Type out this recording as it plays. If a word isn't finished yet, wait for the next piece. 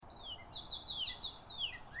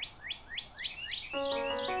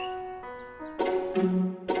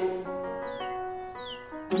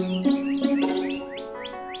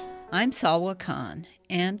I'm Salwa Khan,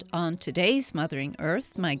 and on today's Mothering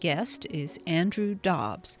Earth, my guest is Andrew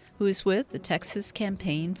Dobbs, who is with the Texas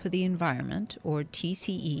Campaign for the Environment, or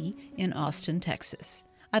TCE, in Austin, Texas.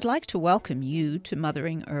 I'd like to welcome you to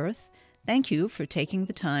Mothering Earth. Thank you for taking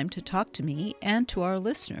the time to talk to me and to our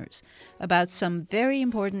listeners about some very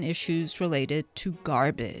important issues related to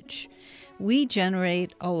garbage. We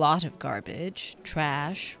generate a lot of garbage,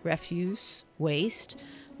 trash, refuse, waste,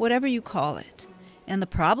 whatever you call it. And the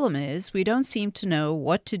problem is we don't seem to know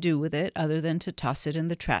what to do with it other than to toss it in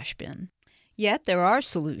the trash bin. Yet there are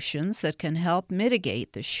solutions that can help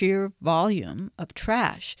mitigate the sheer volume of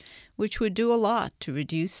trash, which would do a lot to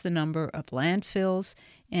reduce the number of landfills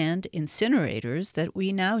and incinerators that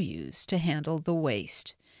we now use to handle the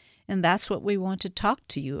waste. And that's what we want to talk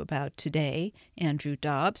to you about today, Andrew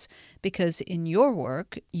Dobbs, because in your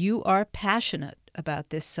work, you are passionate about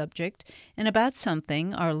this subject and about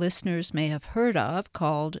something our listeners may have heard of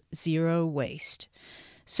called zero waste.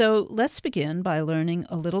 So let's begin by learning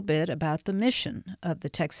a little bit about the mission of the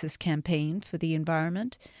Texas Campaign for the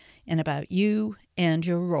Environment and about you and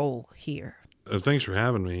your role here. Thanks for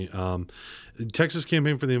having me. Texas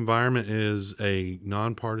Campaign for the Environment is a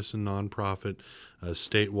nonpartisan, nonprofit,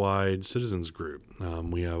 statewide citizens group.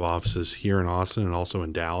 We have offices here in Austin and also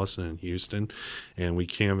in Dallas and in Houston, and we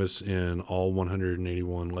canvass in all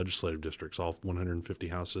 181 legislative districts, all 150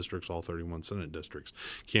 House districts, all 31 Senate districts.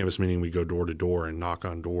 Canvass meaning we go door to door and knock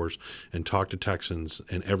on doors and talk to Texans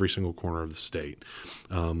in every single corner of the state.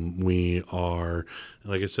 We are,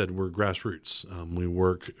 like I said, we're grassroots. We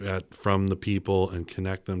work from the people and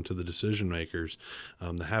connect them to the decision makers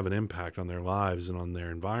that have an impact on their lives and on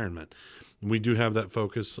their environment. We do have that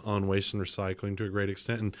focus on waste and recycling to a great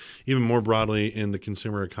extent, and even more broadly in the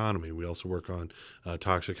consumer economy. We also work on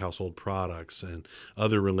toxic household products and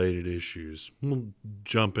other related issues. We'll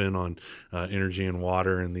jump in on energy and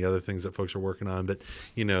water and the other things that folks are working on. But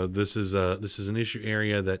this is an issue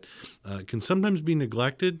area that can sometimes be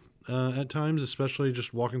neglected. At times, especially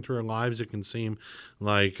just walking through our lives, it can seem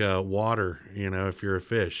like water. If you're a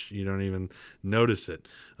fish, you don't even notice it.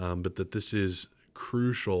 But that this is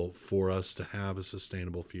crucial for us to have a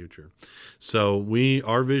sustainable future. So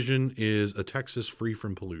our vision is a Texas free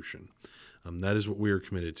from pollution. That is what we are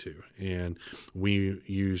committed to. And we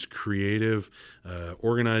use creative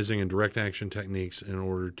organizing and direct action techniques in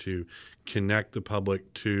order to connect the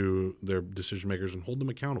public to their decision makers and hold them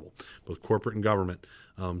accountable, both corporate and government,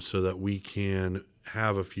 so that we can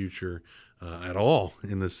have a future at all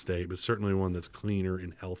in this state, but certainly one that's cleaner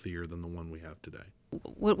and healthier than the one we have today.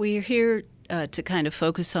 What we're here to kind of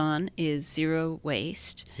focus on is zero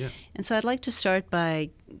waste. Yeah. And so I'd like to start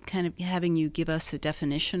by kind of having you give us a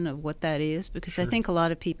definition of what that is, because Sure. I think a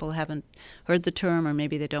lot of people haven't heard the term, or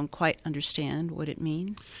maybe they don't quite understand what it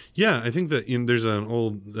means. Yeah, I think that there's an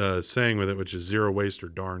old saying with it, which is zero waste or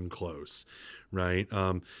darn close. Right.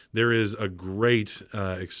 There is a great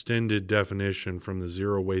extended definition from the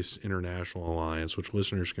Zero Waste International Alliance, which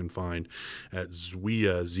listeners can find at zwia.org.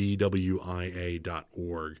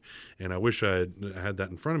 And I wish I had that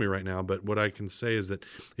in front of me right now. But what I can say is that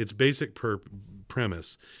its basic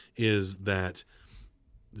premise is that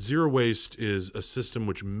zero waste is a system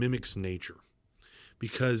which mimics nature,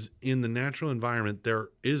 because in the natural environment,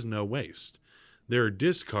 there is no waste. There are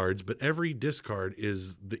discards, but every discard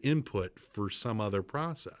is the input for some other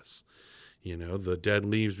process. The dead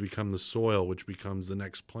leaves become the soil, which becomes the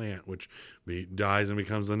next plant, which dies and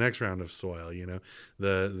becomes the next round of soil.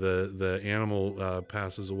 The animal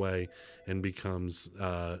passes away and becomes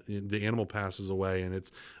and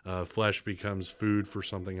its flesh becomes food for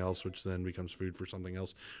something else, which then becomes food for something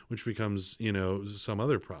else, which becomes some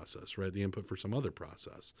other process, right? The input for some other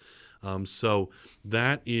process. So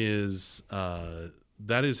that is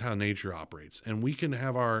how nature operates, and we can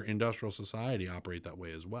have our industrial society operate that way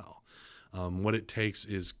as well. What it takes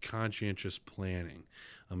is conscientious planning.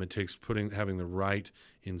 It takes having the right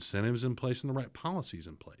incentives in place and the right policies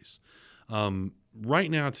in place. Right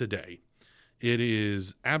now, today, it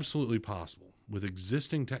is absolutely possible with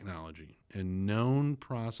existing technology and known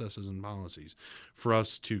processes and policies for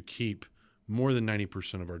us to keep more than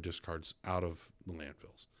 90% of our discards out of the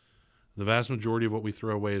landfills. The vast majority of what we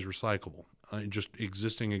throw away is recyclable. Just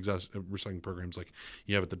existing recycling programs like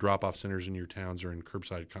you have at the drop-off centers in your towns or in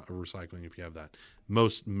curbside recycling, if you have that.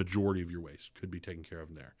 Majority of your waste could be taken care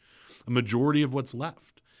of there. A majority of what's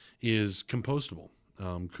left is compostable.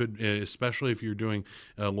 Could, especially if you're doing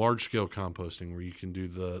large scale composting, where you can do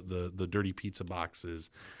the dirty pizza boxes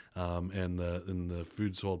and the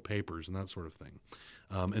food sold papers and that sort of thing.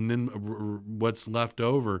 And then what's left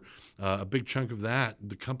over, a big chunk of that,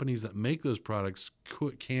 the companies that make those products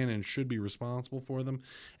can and should be responsible for them.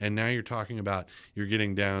 And now you're talking about, you're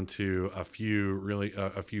getting down to a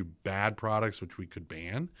few bad products which we could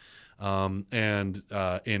ban. And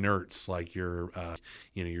inerts like your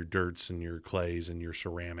dirts and your clays and your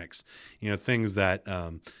ceramics, things that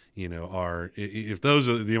are, if those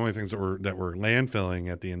are the only things that we're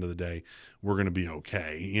landfilling at the end of the day, we're going to be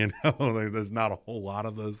okay. There's not a whole lot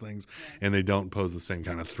of those things, and they don't pose the same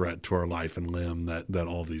kind of threat to our life and limb that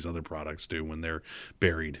all of these other products do when they're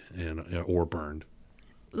buried or burned.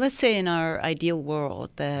 Let's say in our ideal world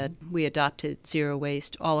that we adopted zero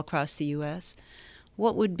waste all across the U.S.,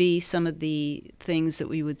 what would be some of the things that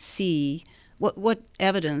we would see? What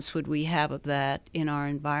evidence would we have of that in our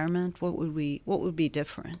environment? What would be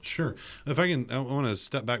different? Sure. I want to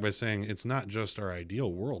step back by saying it's not just our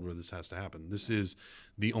ideal world where this has to happen. This is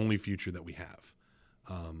the only future that we have.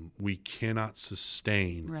 We cannot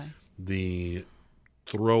sustain the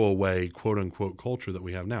throwaway, quote unquote, culture that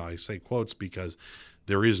we have now. I say quotes because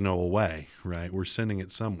there is no away, right? We're sending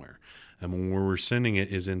it somewhere. And where we're sending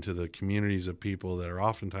it is into the communities of people that are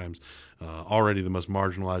oftentimes already the most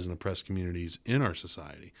marginalized and oppressed communities in our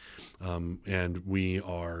society. And we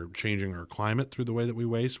are changing our climate through the way that we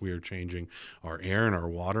waste. We are changing our air and our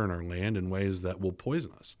water and our land in ways that will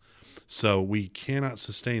poison us. So we cannot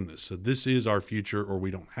sustain this. So this is our future, or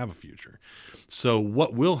we don't have a future. So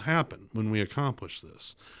what will happen when we accomplish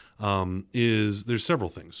this? Is there's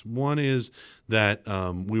several things. One is that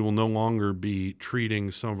we will no longer be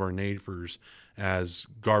treating some of our neighbors as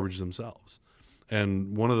garbage themselves.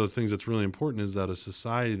 And one of the things that's really important is that a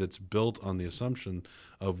society that's built on the assumption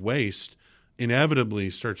of waste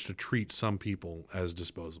inevitably starts to treat some people as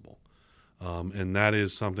disposable. And that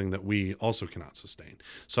is something that we also cannot sustain.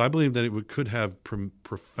 So I believe that it could have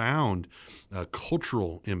profound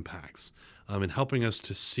cultural impacts in helping us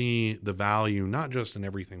to see the value, not just in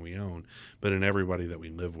everything we own, but in everybody that we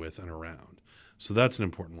live with and around. So that's an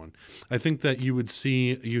important one. I think that you would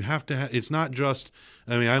see, you have to have, it's not just,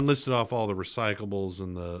 I listed off all the recyclables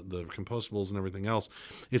and the compostables and everything else.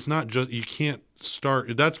 It's not just, you can't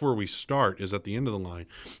start, that's where we start, is at the end of the line,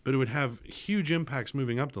 but it would have huge impacts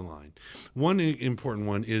moving up the line. One important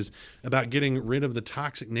one is about getting rid of the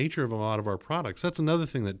toxic nature of a lot of our products. That's another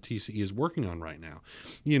thing that TCE is working on right now.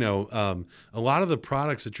 A lot of the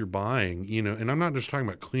products that you're buying, and I'm not just talking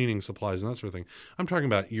about cleaning supplies and that sort of thing. I'm talking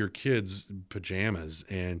about your kids' pajamas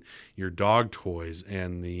and your dog toys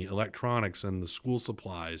and the electronics and the school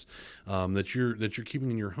supplies that you're keeping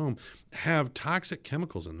in your home have toxic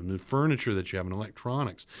chemicals in them. The furniture that you have, and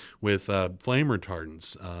electronics with flame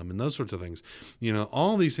retardants and those sorts of things.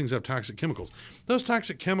 All of these things have toxic chemicals. Those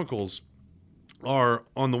toxic chemicals are,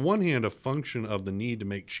 on the one hand, a function of the need to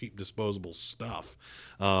make cheap disposable stuff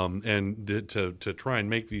and to try and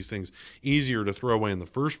make these things easier to throw away in the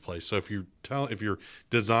first place. So if you're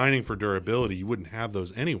designing for durability, you wouldn't have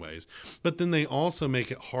those anyways. But then they also make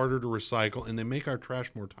it harder to recycle, and they make our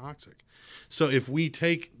trash more toxic. So if we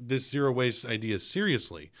take this zero waste idea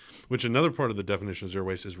seriously, which another part of the definition of zero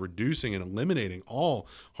waste is reducing and eliminating all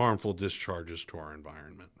harmful discharges to our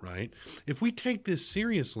environment, right? If we take this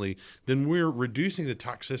seriously, then we're reducing the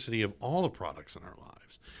toxicity of all the products in our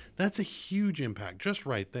lives. That's a huge impact just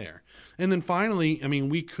right there. And then finally,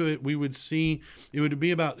 we would see, it would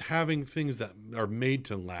be about having things that are made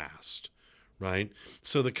to last, right?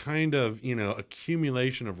 So the kind of,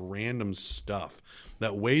 accumulation of random stuff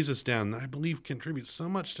that weighs us down, that I believe contributes so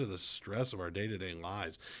much to the stress of our day-to-day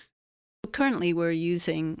lives. Currently, we're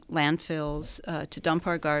using landfills to dump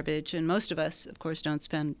our garbage, and most of us, of course, don't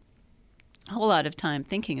spend a whole lot of time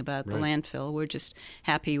thinking about the landfill. We're just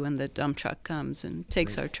happy when the dump truck comes and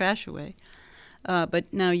takes our trash away.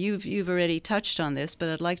 But now you've already touched on this, but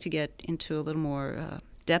I'd like to get into a little more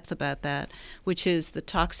depth about that, which is the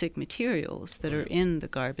toxic materials that are in the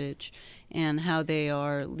garbage and how they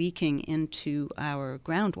are leaking into our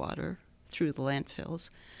groundwater through the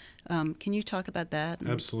landfills. Can you talk about that?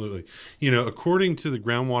 Absolutely. According to the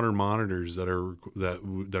groundwater monitors that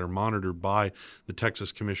are monitored by the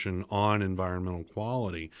Texas Commission on Environmental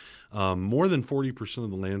Quality, more than 40%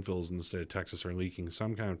 of the landfills in the state of Texas are leaking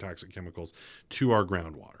some kind of toxic chemicals to our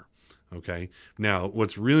groundwater. Okay. Now,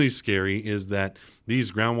 what's really scary is that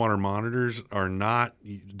these groundwater monitors are not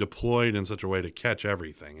deployed in such a way to catch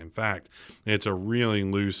everything. In fact, it's a really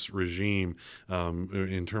loose regime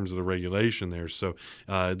in terms of the regulation there. So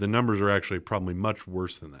the numbers are actually probably much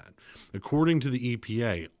worse than that. According to the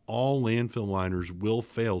EPA, all landfill liners will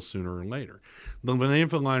fail sooner or later. The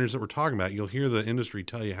landfill liners that we're talking about, you'll hear the industry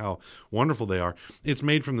tell you how wonderful they are. It's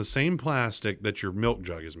made from the same plastic that your milk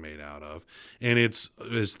jug is made out of, and it's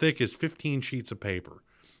as thick as 15 sheets of paper.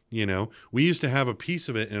 We used to have a piece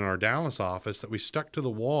of it in our Dallas office that we stuck to the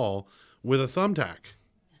wall with a thumbtack.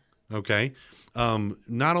 Okay.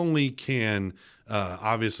 Not only can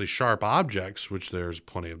obviously sharp objects, which there's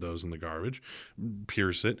plenty of those in the garbage,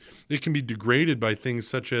 pierce it, it can be degraded by things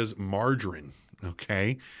such as margarine.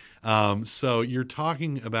 Okay. So you're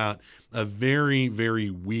talking about a very, very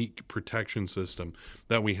weak protection system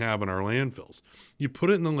that we have in our landfills. You put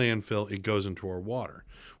it in the landfill, it goes into our water.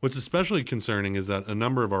 What's especially concerning is that a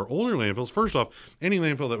number of our older landfills, first off, any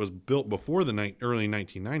landfill that was built before the early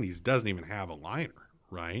 1990s doesn't even have a liner,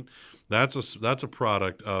 right? That's a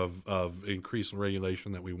product of increased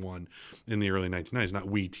regulation that we won in the early 1990s. Not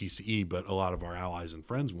we, TCE, but a lot of our allies and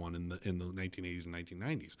friends won in the 1980s and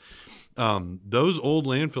 1990s. Those old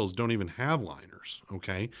landfills don't even have liners,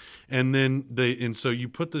 okay? And so you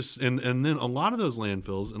put this, and then a lot of those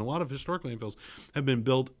landfills and a lot of historic landfills have been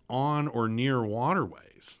built on or near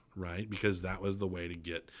waterways, right? Because that was the way to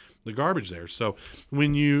get the garbage there. So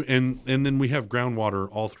when you and then we have groundwater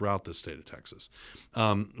all throughout the state of Texas.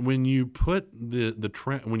 When you put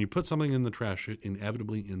when you put something in the trash, it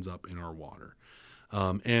inevitably ends up in our water.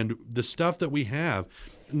 And the stuff that we have,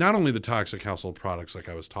 not only the toxic household products like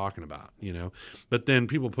I was talking about, but then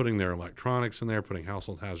people putting their electronics in there, putting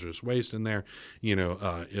household hazardous waste in there,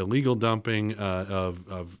 illegal dumping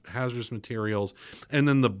of hazardous materials, and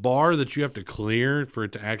then the bar that you have to clear for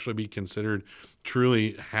it to actually be considered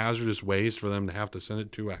truly hazardous waste for them to have to send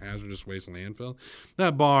it to a hazardous waste landfill.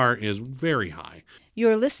 That bar is very high.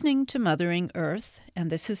 You're listening to Mothering Earth, and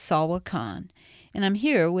this is Salwa Khan. And I'm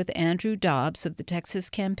here with Andrew Dobbs of the Texas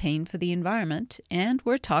Campaign for the Environment, and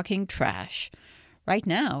we're talking trash. Right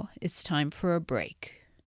now, it's time for a break.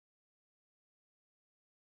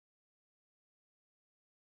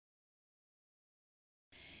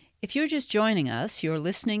 If you're just joining us, you're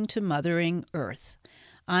listening to Mothering Earth.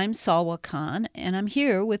 I'm Salwa Khan, and I'm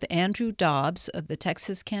here with Andrew Dobbs of the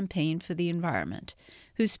Texas Campaign for the Environment,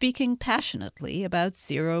 who's speaking passionately about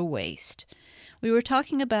zero waste. We were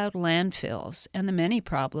talking about landfills and the many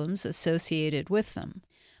problems associated with them.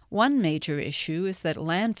 One major issue is that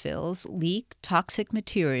landfills leak toxic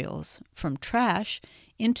materials from trash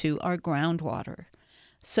into our groundwater.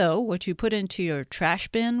 So what you put into your trash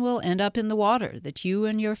bin will end up in the water that you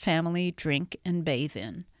and your family drink and bathe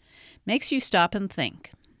in. Makes you stop and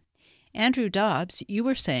think. Andrew Dobbs, you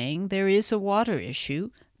were saying there is a water issue,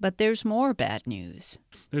 but there's more bad news.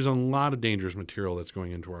 There's a lot of dangerous material that's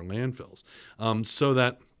going into our landfills.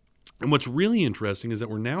 And what's really interesting is that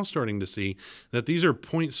we're now starting to see that these are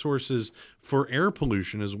point sources for air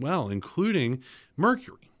pollution as well, including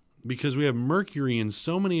mercury. Because we have mercury in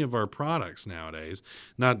so many of our products nowadays,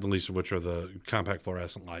 not the least of which are the compact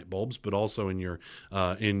fluorescent light bulbs, but also in your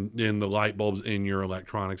in the light bulbs in your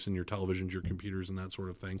electronics, in your televisions, your computers, and that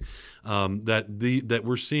sort of thing. That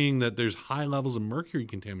we're seeing that there's high levels of mercury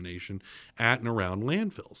contamination at and around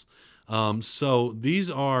landfills. So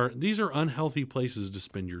these are unhealthy places to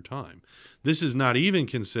spend your time. This is not even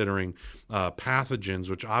considering pathogens,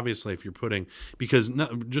 which obviously if you're putting,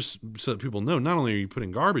 just so that people know, not only are you putting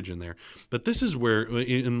garbage in there, but this is where,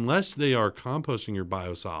 unless they are composting your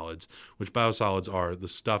biosolids, which biosolids are the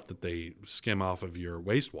stuff that they skim off of your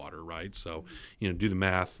wastewater, right? So, do the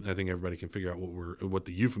math. I think everybody can figure out what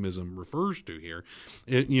the euphemism refers to here.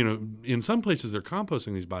 In some places they're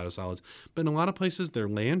composting these biosolids, but in a lot of places they're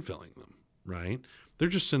landfilling them, right? They're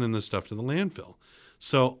just sending this stuff to the landfill.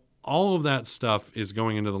 So all of that stuff is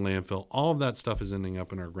going into the landfill. All of that stuff is ending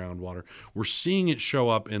up in our groundwater. We're seeing it show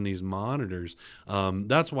up in these monitors.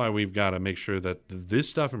 That's why we've got to make sure that this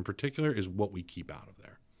stuff in particular is what we keep out of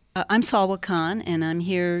there. I'm Salwa Khan, and I'm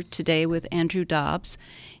here today with Andrew Dobbs.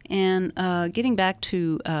 And getting back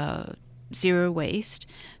to zero waste.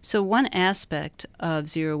 So one aspect of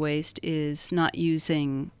zero waste is not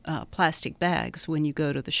using plastic bags when you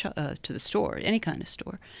go to the store, any kind of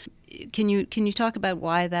store. Can you talk about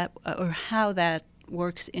why that or how that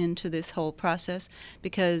works into this whole process?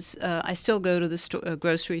 Because I still go to the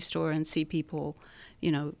grocery store and see people,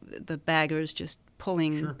 the baggers just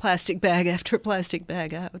pulling plastic bag after plastic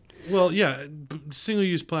bag out. Well, yeah,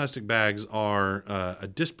 single-use plastic bags are a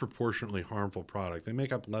disproportionately harmful product. They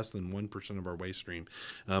make up less than 1% of our waste stream,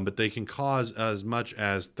 but they can cause as much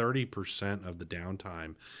as 30% of the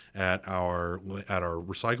downtime at our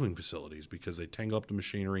recycling facilities because they tangle up the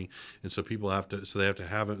machinery, and so they have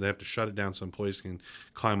to shut it down so employees can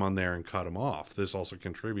climb on there and cut them off. This also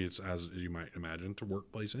contributes, as you might imagine, to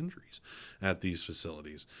workplace injuries at these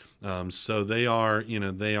facilities. So they are,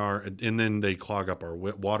 and then they clog up our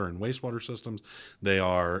water and wastewater systems. They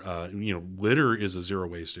are, litter is a zero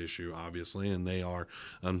waste issue, obviously, and they are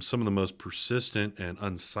some of the most persistent and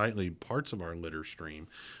unsightly parts of our litter stream.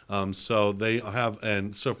 So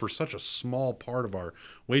for such a small part of our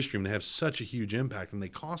waste stream, they have such a huge impact, and they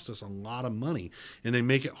cost us a lot of money, and they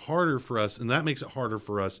make it harder for us, and that makes it harder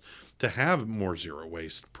for us to have more zero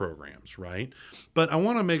waste programs, right? But I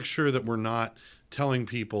want to make sure that we're not telling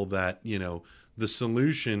people that, the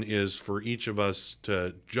solution is for each of us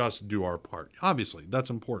to just do our part. Obviously, that's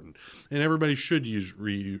important. And everybody should use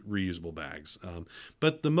reusable bags.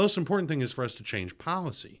 But the most important thing is for us to change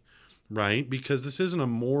policy, right? Because this isn't a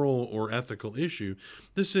moral or ethical issue.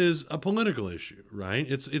 This is a political issue, right?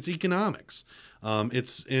 It's economics.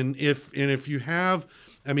 If you have,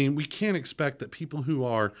 we can't expect that people who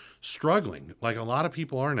are struggling, like a lot of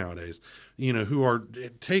people are nowadays, who are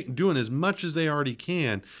doing as much as they already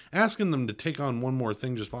can, asking them to take on one more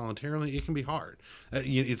thing just voluntarily, it can be hard.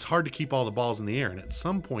 It's hard to keep all the balls in the air, and at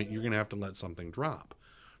some point you're going to have to let something drop.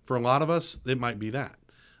 For a lot of us, it might be that.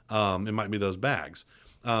 It might be those bags.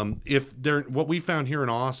 What we found here in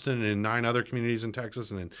Austin and in 9 other communities in Texas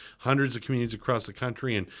and in hundreds of communities across the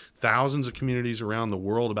country and thousands of communities around the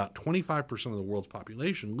world, about 25% of the world's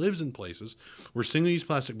population lives in places where single-use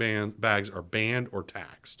plastic bags are banned or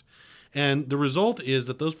taxed. And the result is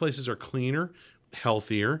that those places are cleaner,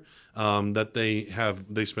 healthier, that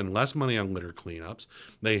they spend less money on litter cleanups.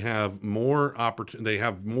 They have more they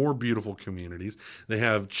have more beautiful communities. They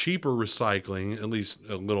have cheaper recycling, at least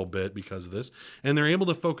a little bit because of this, and they're able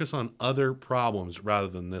to focus on other problems rather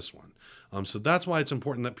than this one. So that's why it's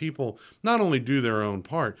important that people not only do their own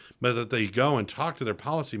part, but that they go and talk to their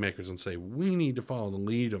policymakers and say, we need to follow the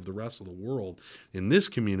lead of the rest of the world in this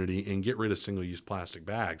community and get rid of single-use plastic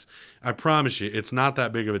bags. I promise you, it's not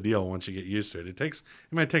that big of a deal once you get used to it. It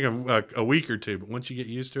might take a week or two, but once you get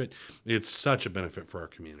used to it, it's such a benefit for our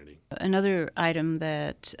community. Another item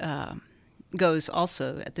that goes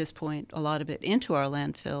also at this point, a lot of it into our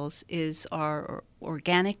landfills, is our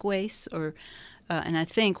organic waste, and I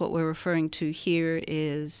think what we're referring to here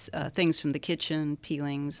is things from the kitchen,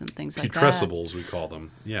 peelings and things like that. Putrescibles, we call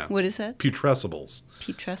them. Yeah. What is that? Putrescibles.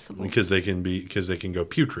 Putrescibles. Because they can go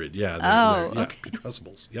putrid. Yeah. Okay.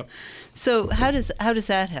 Putrescibles. Yep. So how does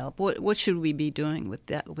that help? What should we be doing with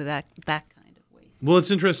that kind of waste? Well,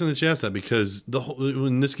 it's interesting that you asked that because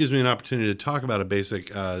this gives me an opportunity to talk about a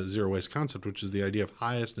basic zero waste concept, which is the idea of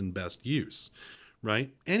highest and best use.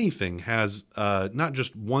 Right? Anything has not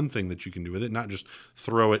just one thing that you can do with it, not just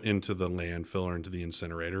throw it into the landfill or into the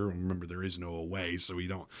incinerator. Remember, there is no away, so we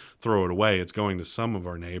don't throw it away. It's going to some of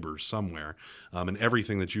our neighbors somewhere. And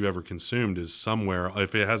everything that you ever consumed is somewhere.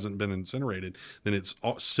 If it hasn't been incinerated, then it's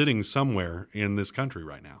sitting somewhere in this country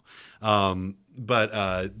right now. But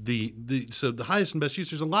so the highest and best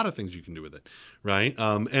use, there's a lot of things you can do with it, right?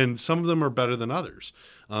 And some of them are better than others.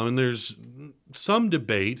 And there's some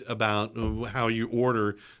debate about how you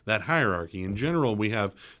order that hierarchy. In general, we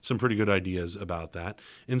have some pretty good ideas about that.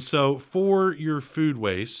 And so for your food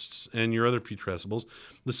wastes and your other putrescibles,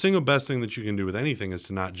 the single best thing that you can do with anything is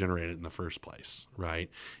to not generate it in the first place, right?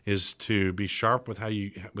 Is to be sharp with how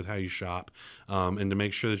you shop, and to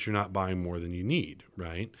make sure that you're not buying more than you need,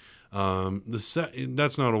 right?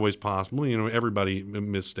 That's not always possible. Everybody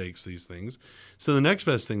mistakes these things. So the next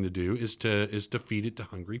best thing to do is to feed it to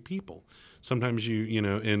hungry people. Sometimes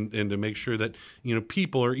and to make sure that,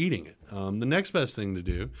 people are eating it. The next best thing to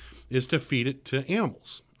do is to feed it to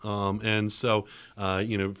animals. And so,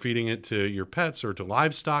 feeding it to your pets or to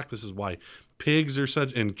livestock. This is why pigs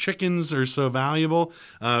and chickens are so valuable.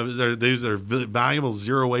 These are valuable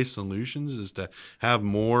zero waste solutions, is to have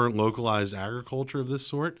more localized agriculture of this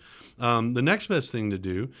sort. The next best thing to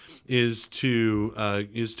do is to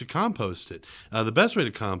compost it. The best way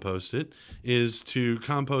to compost it is to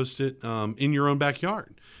compost it in your own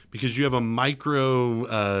backyard. because you have a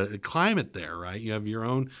micro climate there, right? You have your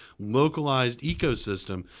own localized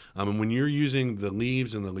ecosystem. And when you're using the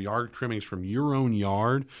leaves and the yard trimmings from your own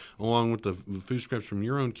yard, along with the food scraps from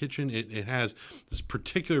your own kitchen, it has this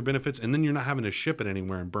particular benefits. And then you're not having to ship it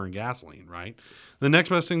anywhere and burn gasoline, right? The next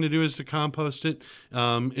best thing to do is to compost it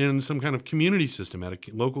in some kind of community system at a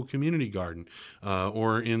local community garden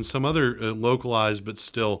or in some other localized but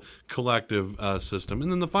still collective system.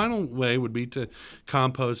 And then the final way would be to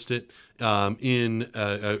compost it in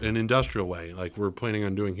an industrial way, like we're planning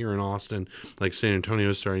on doing here in Austin, like San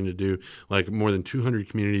Antonio is starting to do, like more than 200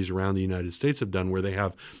 communities around the United States have done, where they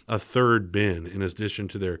have a third bin in addition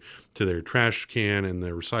to their trash can and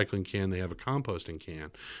their recycling can. They have a composting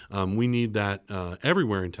can. We need that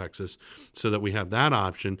everywhere in Texas, so that we have that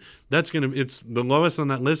option. It's the lowest on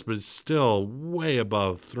that list, but it's still way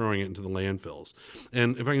above throwing it into the landfills.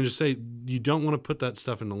 And if I can just say, you don't want to put that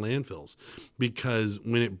stuff into landfills, because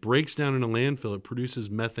when it breaks down in a landfill, it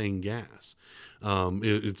produces methane gas.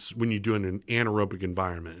 It's when you do it in an anaerobic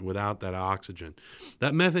environment without that oxygen.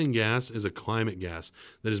 That methane gas is a climate gas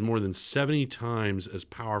that is more than 70 times as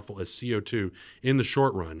powerful as CO2 in the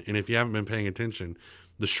short run. And if you haven't been paying attention,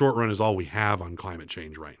 the short run is all we have on climate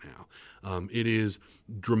change right now. It is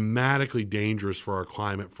dramatically dangerous for our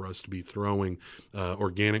climate for us to be throwing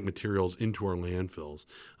organic materials into our landfills.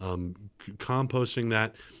 Composting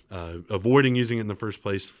that, avoiding using it in the first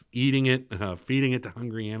place, eating it, feeding it to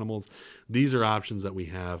hungry animals. These are options that we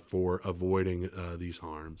have for avoiding these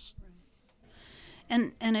harms.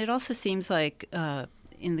 And it also seems like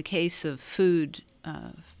in the case of food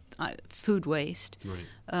waste,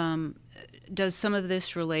 right. Does some of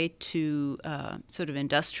this relate to sort of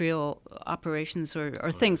industrial operations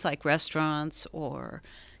or things like restaurants or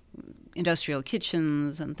industrial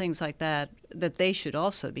kitchens and things like that they should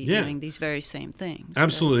also be doing these very same things?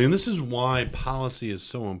 Absolutely. Right? And this is why policy is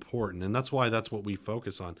so important. And that's what we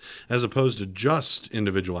focus on, as opposed to just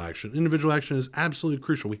individual action. Individual action is absolutely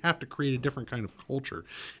crucial. We have to create a different kind of culture.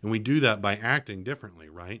 And we do that by acting differently,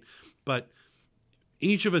 right? But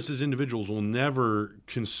each of us as individuals will never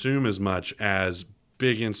consume as much as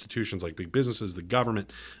big institutions like big businesses, the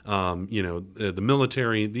government, the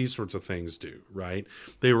military, these sorts of things do, right?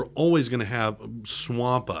 They were always going to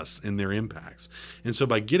swamp us in their impacts. And so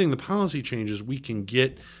by getting the policy changes, we can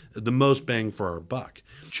get the most bang for our buck.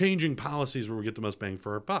 Changing policies where we get the most bang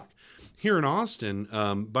for our buck. Here in Austin,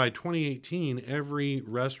 by 2018, every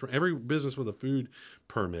restaurant, every business with a food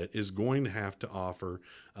permit is going to have to offer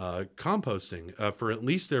composting for at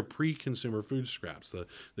least their pre-consumer food scraps,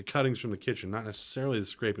 the cuttings from the kitchen, not necessarily the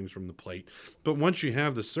scrapings from the plate. But once you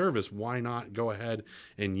have the service, why not go ahead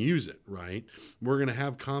and use it, right? We're going to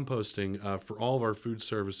have composting for all of our food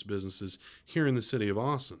service businesses here in the city of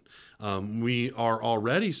Austin. We are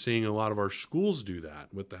already seeing a lot of our schools do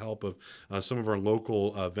that with the help of some of our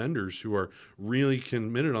local vendors who are really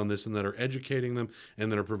committed on this and that are educating them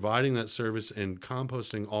and that are providing that service and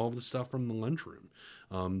composting all of the stuff from the lunchroom.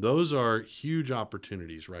 Those are huge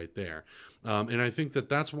opportunities right there. And I think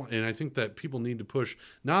that's why, and I think that people need to push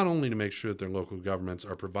not only to make sure that their local governments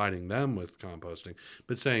are providing them with composting,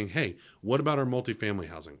 but saying, hey, what about our multifamily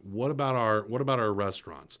housing? What about our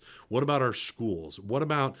restaurants? What about our schools? What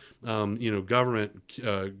about government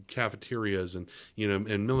cafeterias and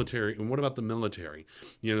military? And what about the military?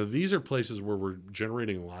 These are places where we're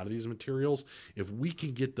generating a lot of these materials. If we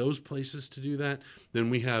can get those places to do that, then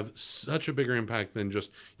we have such a bigger impact than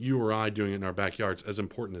just you or I doing it in our backyards, as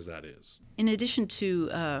important as that is. In addition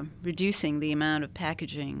to reducing the amount of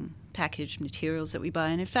packaged materials that we buy,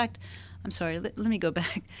 and in fact, I'm sorry, let me go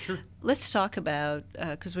back. Sure. Let's talk about,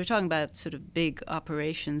 because we're talking about sort of big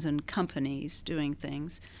operations and companies doing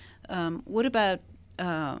things. What about,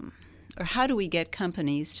 or how do we get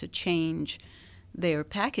companies to change their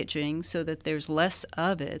packaging so that there's less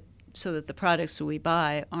of it, so that the products that we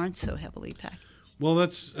buy aren't so heavily packaged? Well,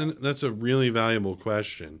 that's a really valuable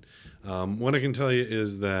question. What I can tell you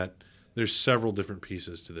is that there's several different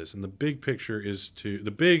pieces to this. And the big picture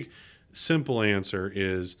the big simple answer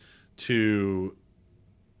is to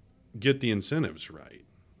get the incentives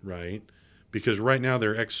right? Because right now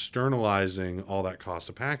they're externalizing all that cost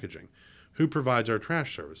of packaging. Who provides our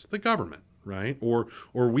trash service? The government, right? Or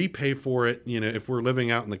we pay for it, if we're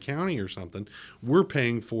living out in the county or something, we're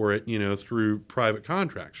paying for it, through private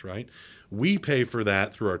contracts, right? We pay for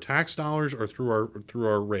that through our tax dollars or through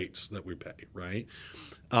our rates that we pay, right?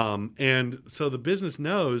 And so the business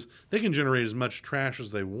knows they can generate as much trash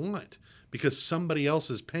as they want because somebody else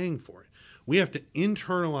is paying for it. We have to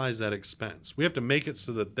internalize that expense. We have to make it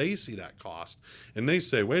so that they see that cost and they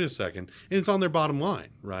say, wait a second, and it's on their bottom line,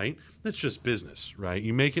 right? That's just business, right?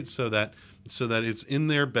 You make it so that so that it's in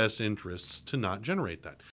their best interests to not generate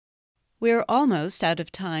that. We're almost out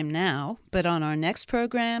of time now, but on our next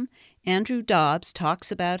program, Andrew Dobbs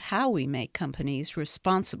talks about how we make companies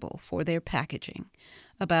responsible for their packaging,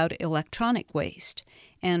 about electronic waste,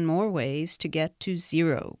 and more ways to get to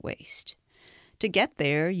zero waste. To get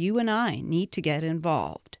there, you and I need to get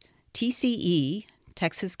involved. TCE,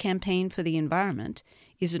 Texas Campaign for the Environment,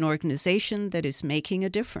 is an organization that is making a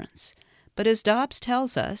difference. But as Dobbs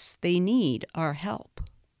tells us, they need our help.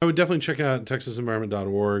 I would definitely check out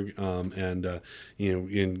texasenvironment.org and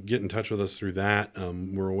get in touch with us through that.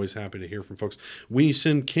 We're always happy to hear from folks. We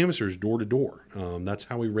send canvassers door to door. That's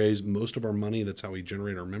how we raise most of our money. That's how we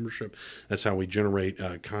generate our membership. That's how we generate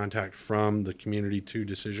contact from the community to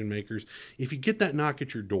decision makers. If you get that knock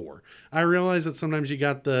at your door, I realize that sometimes you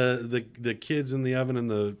got the kids in the oven and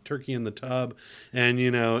the turkey in the tub, and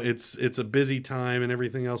it's a busy time and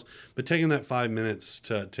everything else. But taking that 5 minutes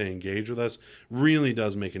to engage with us really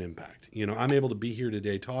does make an impact. I'm able to be here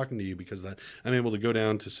today talking to you because of that. I'm able to go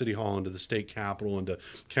down to City Hall and to the state capitol and to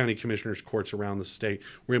county commissioners' courts around the state.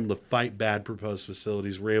 We're able to fight bad proposed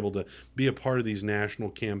facilities. We're able to be a part of these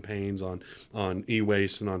national campaigns on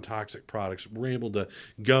e-waste and on toxic products. We're able to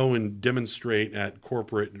go and demonstrate at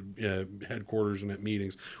corporate headquarters and at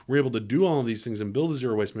meetings. We're able to do all of these things and build a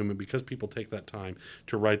zero waste movement because people take that time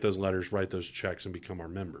to write those letters, write those checks, and become our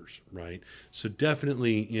members, right? So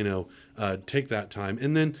definitely, take that time.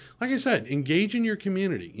 And then, like I said, engage in your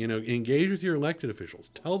community, engage with your elected officials.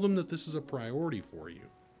 Tell them that this is a priority for you.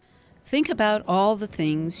 Think about all the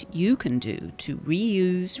things you can do to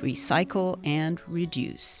reuse, recycle, and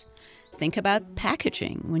reduce. Think about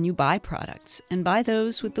packaging when you buy products, and buy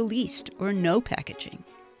those with the least or no packaging.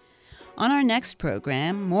 On our next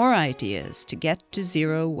program, more ideas to get to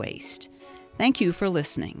zero waste. Thank you for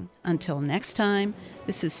listening. Until next time,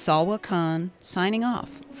 this is Salwa Khan signing off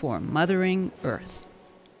for Mothering Earth.